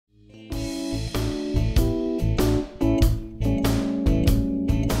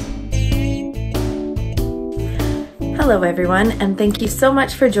Hello everyone, and thank you so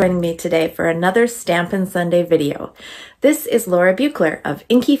much for joining me today for another Stampin' Sunday video. This is Laura Buechler of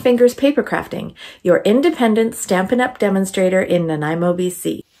Inkyfingers Papercrafting, your independent Stampin' Up! Demonstrator in Nanaimo,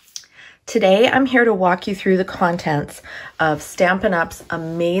 BC. Today I'm here to walk you through the contents of Stampin' Up's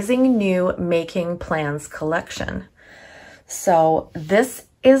amazing new Making Plans collection. So this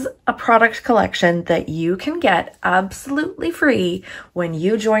is a product collection that you can get absolutely free when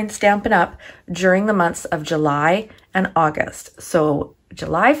you join Stampin' Up! During the months of July and August. So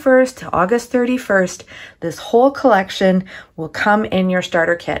July 1st to August 31st, this whole collection will come in your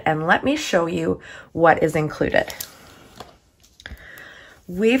starter kit, and let me show you what is included.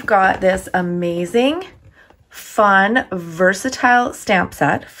 We've got this amazing, fun, versatile stamp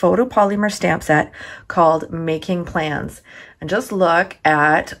set, photopolymer stamp set called Making Plans. And just look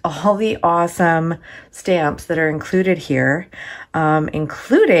at all the awesome stamps that are included here,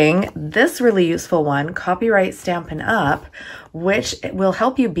 including this really useful one, Copyright Stampin' Up!, which will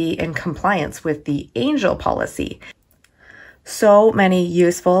help you be in compliance with the Angel policy. So many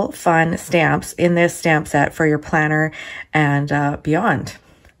useful, fun stamps in this stamp set for your planner and beyond.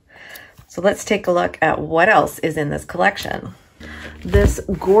 So let's take a look at what else is in this collection. This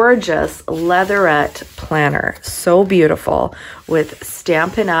gorgeous leatherette planner, so beautiful, with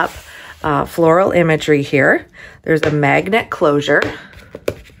Stampin' Up! Floral imagery here. There's a magnet closure,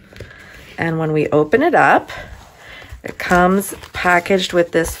 and when we open it up, it comes packaged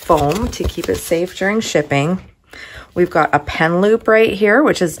with this foam to keep it safe during shipping. We've got a pen loop right here,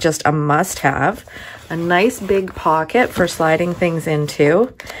 which is just a must-have. A nice big pocket for sliding things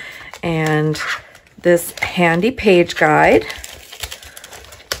into, and this handy page guide.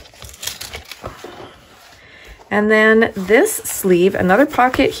 And then this sleeve, another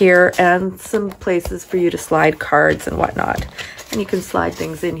pocket here, and some places for you to slide cards and whatnot. And you can slide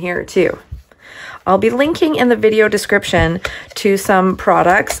things in here too. I'll be linking in the video description to some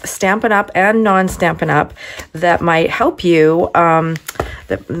products, Stampin' Up! And non-Stampin' Up! That might help you,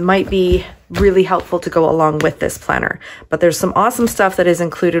 that might be really helpful to go along with this planner. But there's some awesome stuff that is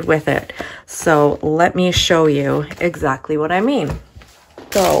included with it. So let me show you exactly what I mean.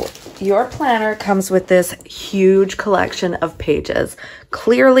 So your planner comes with this huge collection of pages.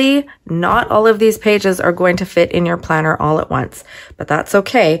 Clearly, not all of these pages are going to fit in your planner all at once, but that's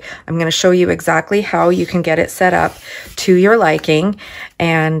okay. I'm going to show you exactly how you can get it set up to your liking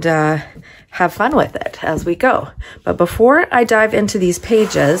and have fun with it as we go. But before I dive into these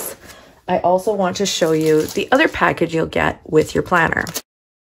pages, I also want to show you the other package you'll get with your planner.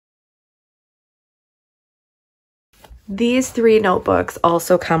 These 3 notebooks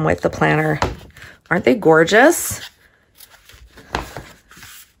also come with the planner. Aren't they gorgeous?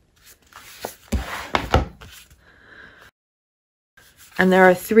 And there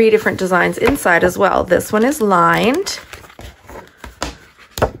are 3 different designs inside as well. This one is lined.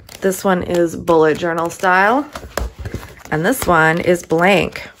 This one is bullet journal style. And this one is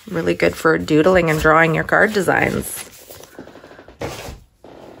blank. Really good for doodling and drawing your card designs.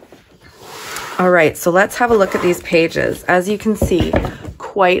 All right, so let's have a look at these pages. As you can see,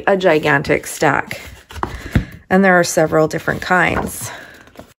 quite a gigantic stack. And there are several different kinds.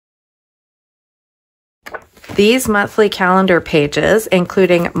 These monthly calendar pages,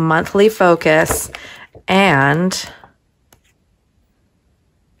 including monthly focus and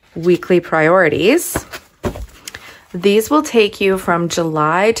weekly priorities, these will take you from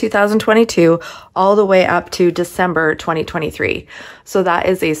July 2022 all the way up to December 2023. So that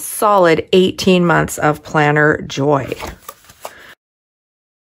is a solid 18 months of planner joy.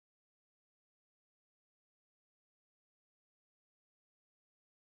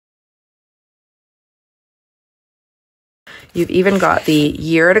 You've even got the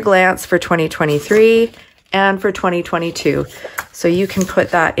year at a glance for 2023 and for 2022. So you can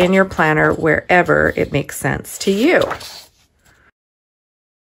put that in your planner wherever it makes sense to you.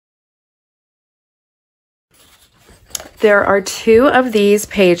 There are 2 of these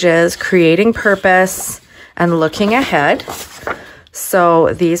pages, Creating Purpose and Looking Ahead.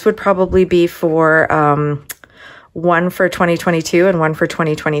 So these would probably be for one for 2022 and one for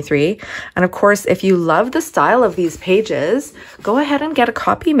 2023. And of course, if you love the style of these pages, go ahead and get a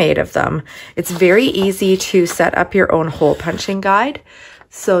copy made of them. It's very easy to set up your own hole punching guide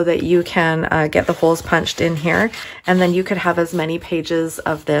so that you can get the holes punched in here, and then you could have as many pages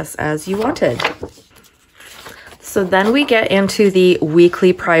of this as you wanted. So then we get into the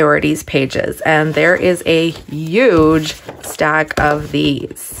weekly priorities pages, and there is a huge stack of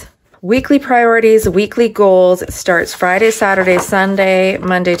these. Weekly priorities, weekly goals. It starts Friday, Saturday, Sunday,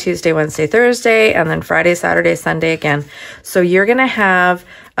 Monday, Tuesday, Wednesday, Thursday, and then Friday, Saturday, Sunday again. So you're going to have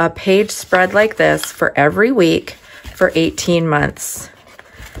a page spread like this for every week for 18 months.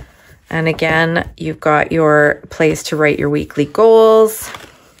 And again, you've got your place to write your weekly goals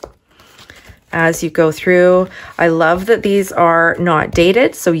as you go through. I love that these are not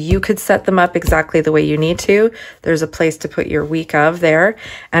dated, so you could set them up exactly the way you need to. There's a place to put your week of there.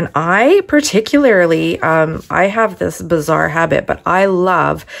 And I particularly, I have this bizarre habit, but I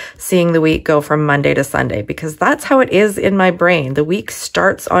love seeing the week go from Monday to Sunday because that's how it is in my brain. The week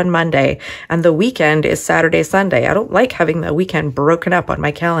starts on Monday and the weekend is Saturday, Sunday. I don't like having the weekend broken up on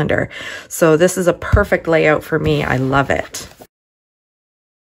my calendar. So this is a perfect layout for me. I love it.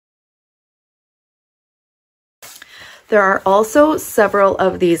 There are also several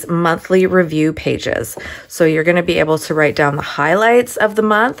of these monthly review pages. So you're going to be able to write down the highlights of the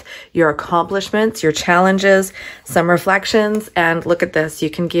month, your accomplishments, your challenges, some reflections, and look at this. You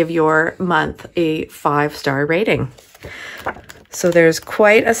can give your month a 5-star rating. So there's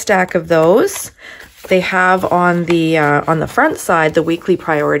quite a stack of those. They have on the front side, the weekly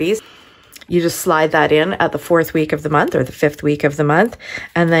priorities. You just slide that in at the 4th week of the month or the 5th week of the month,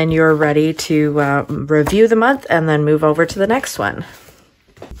 and then you're ready to review the month and then move over to the next one.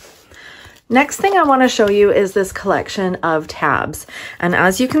 Next thing I want to show you is this collection of tabs. And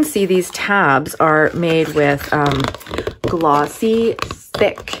as you can see, these tabs are made with glossy,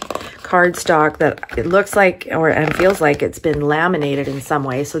 thick cardstock that it looks like and feels like it's been laminated in some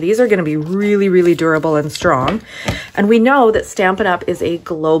way. So these are going to be really, really durable and strong. And we know that Stampin' Up! Is a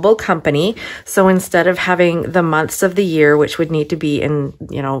global company. So instead of having the months of the year, which would need to be in,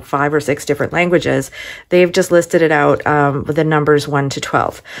 5 or 6 different languages, they've just listed it out with the numbers 1 to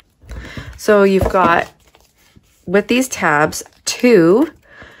 12. So you've got, with these tabs, 2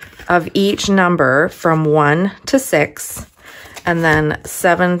 of each number from 1 to 6. And then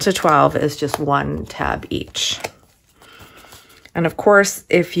 7 to 12 is just 1 tab each. And of course,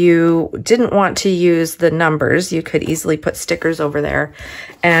 if you didn't want to use the numbers, you could easily put stickers over there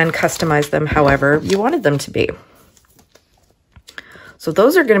and customize them however you wanted them to be. So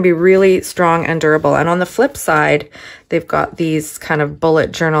those are going to be really strong and durable. And on the flip side, they've got these kind of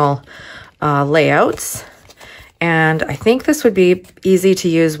bullet journal layouts. And I think this would be easy to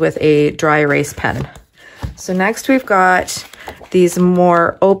use with a dry erase pen. So next we've got these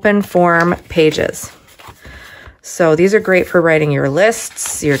more open form pages. So these are great for writing your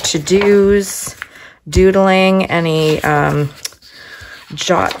lists, your to-dos, doodling, any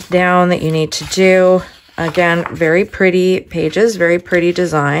jot down that you need to do. Again, very pretty pages, very pretty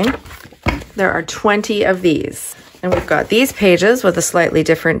design. There are 20 of these. And we've got these pages with a slightly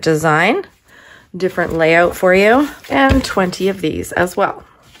different design, different layout for you, and 20 of these as well.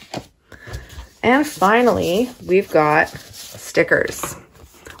 And finally, we've got stickers.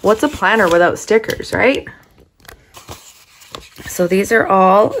 What's a planner without stickers, right? So these are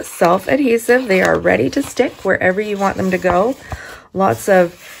all self-adhesive. They are ready to stick wherever you want them to go. Lots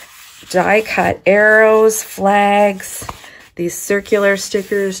of die-cut arrows, flags, these circular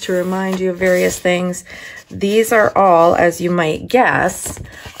stickers to remind you of various things. These are all, as you might guess,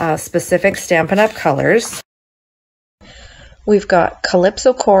 specific Stampin' Up! Colors. We've got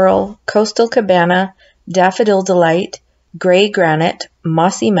Calypso Coral, Coastal Cabana, Daffodil Delight, Gray Granite,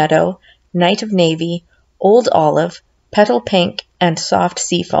 Mossy Meadow, Night of Navy, Old Olive, Petal Pink, and Soft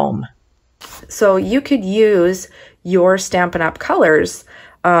Seafoam. So you could use your Stampin' Up! Colors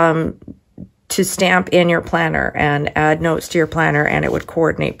to stamp in your planner and add notes to your planner, and it would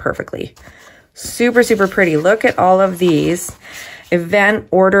coordinate perfectly. Super, super pretty. Look at all of these. Event,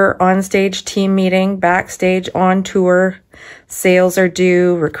 order, onstage, team meeting, backstage, on tour, sales are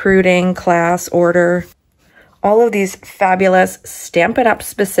due, recruiting, class, order. All of these fabulous Stampin' Up!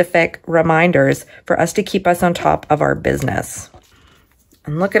 Specific reminders for us to keep us on top of our business.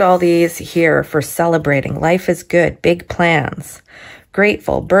 And look at all these here for celebrating. Life is good, big plans.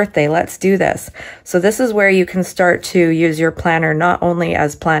 Grateful, birthday, let's do this. So this is where you can start to use your planner not only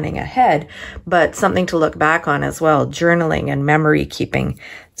as planning ahead, but something to look back on as well, journaling and memory keeping.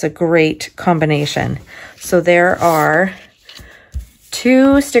 It's a great combination. So there are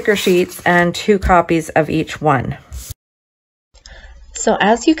 2 sticker sheets and 2 copies of each one. So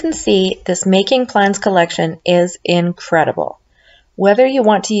as you can see, this Making Plans collection is incredible. Whether you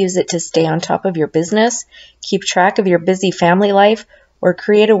want to use it to stay on top of your business, keep track of your busy family life, or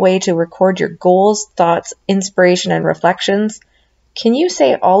create a way to record your goals, thoughts, inspiration, and reflections, can you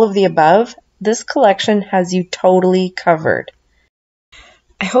say all of the above? This collection has you totally covered.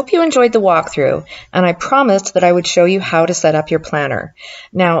 I hope you enjoyed the walkthrough, and I promised that I would show you how to set up your planner.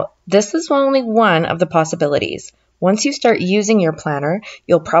 Now, this is only one of the possibilities. Once you start using your planner,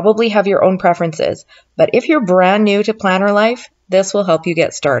 you'll probably have your own preferences, but if you're brand new to planner life, this will help you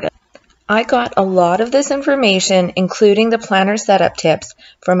get started. I got a lot of this information, including the planner setup tips,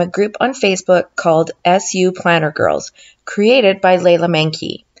 from a group on Facebook called SU Planner Girls, created by Layla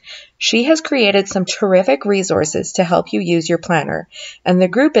Mankey. She has created some terrific resources to help you use your planner, and the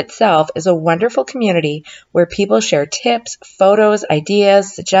group itself is a wonderful community where people share tips, photos,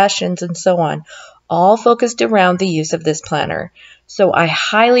 ideas, suggestions, and so on, all focused around the use of this planner. So I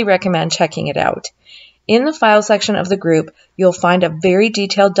highly recommend checking it out. In the file section of the group, you'll find a very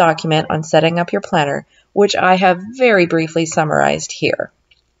detailed document on setting up your planner, which I have very briefly summarized here.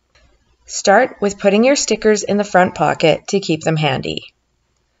 Start with putting your stickers in the front pocket to keep them handy.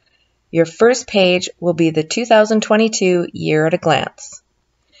 Your first page will be the 2022 Year at a Glance.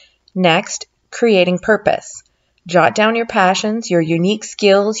 Next, creating purpose. Jot down your passions, your unique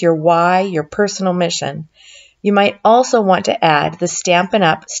skills, your why, your personal mission. You might also want to add the Stampin'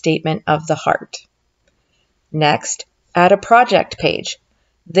 Up! Statement of the heart. Next, add a project page.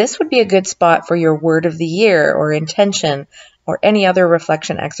 This would be a good spot for your word of the year or intention or any other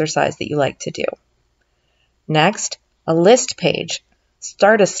reflection exercise that you like to do. Next, a list page.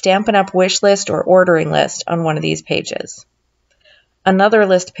 Start a Stampin' Up! Wish list or ordering list on one of these pages. Another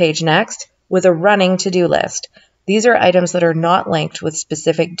list page next with a running to-do list. These are items that are not linked with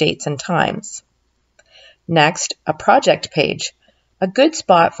specific dates and times. Next, a project page. A good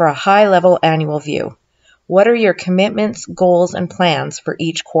spot for a high-level annual view. What are your commitments, goals, and plans for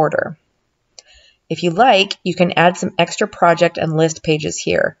each quarter? If you like, you can add some extra project and list pages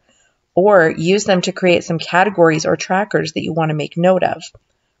here, or use them to create some categories or trackers that you want to make note of.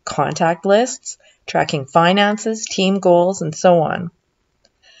 Contact lists, tracking finances, team goals, and so on.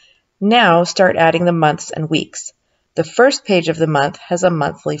 Now start adding the months and weeks. The first page of the month has a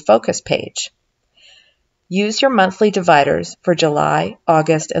monthly focus page. Use your monthly dividers for July,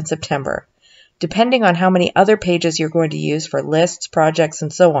 August, and September. Depending on how many other pages you're going to use for lists, projects,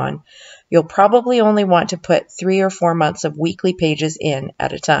 and so on, you'll probably only want to put 3 or 4 months of weekly pages in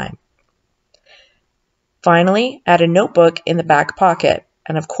at a time. Finally, add a notebook in the back pocket,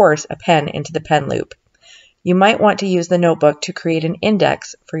 and of course, a pen into the pen loop. You might want to use the notebook to create an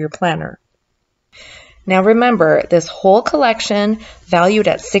index for your planner. Now remember, this whole collection, valued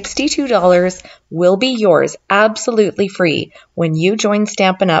at $62, will be yours absolutely free when you join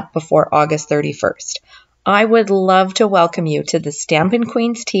Stampin' Up! Before August 31st. I would love to welcome you to the Stampin'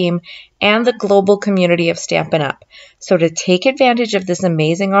 Queens team and the global community of Stampin' Up! So to take advantage of this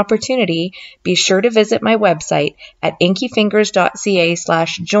amazing opportunity, be sure to visit my website at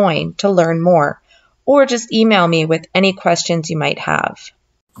inkyfingers.ca/join to learn more, or just email me with any questions you might have.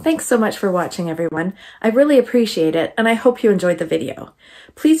 Thanks so much for watching, everyone. I really appreciate it, and I hope you enjoyed the video.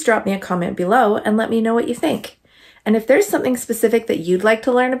 Please drop me a comment below and let me know what you think. And if there's something specific that you'd like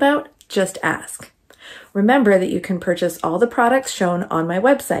to learn about, just ask. Remember that you can purchase all the products shown on my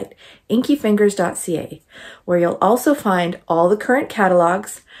website, inkyfingers.ca, where you'll also find all the current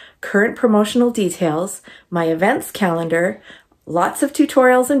catalogs, current promotional details, my events calendar, lots of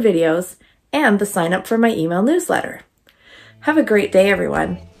tutorials and videos, and the sign up for my email newsletter. Have a great day,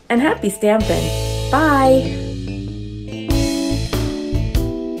 everyone, and happy stamping! Bye!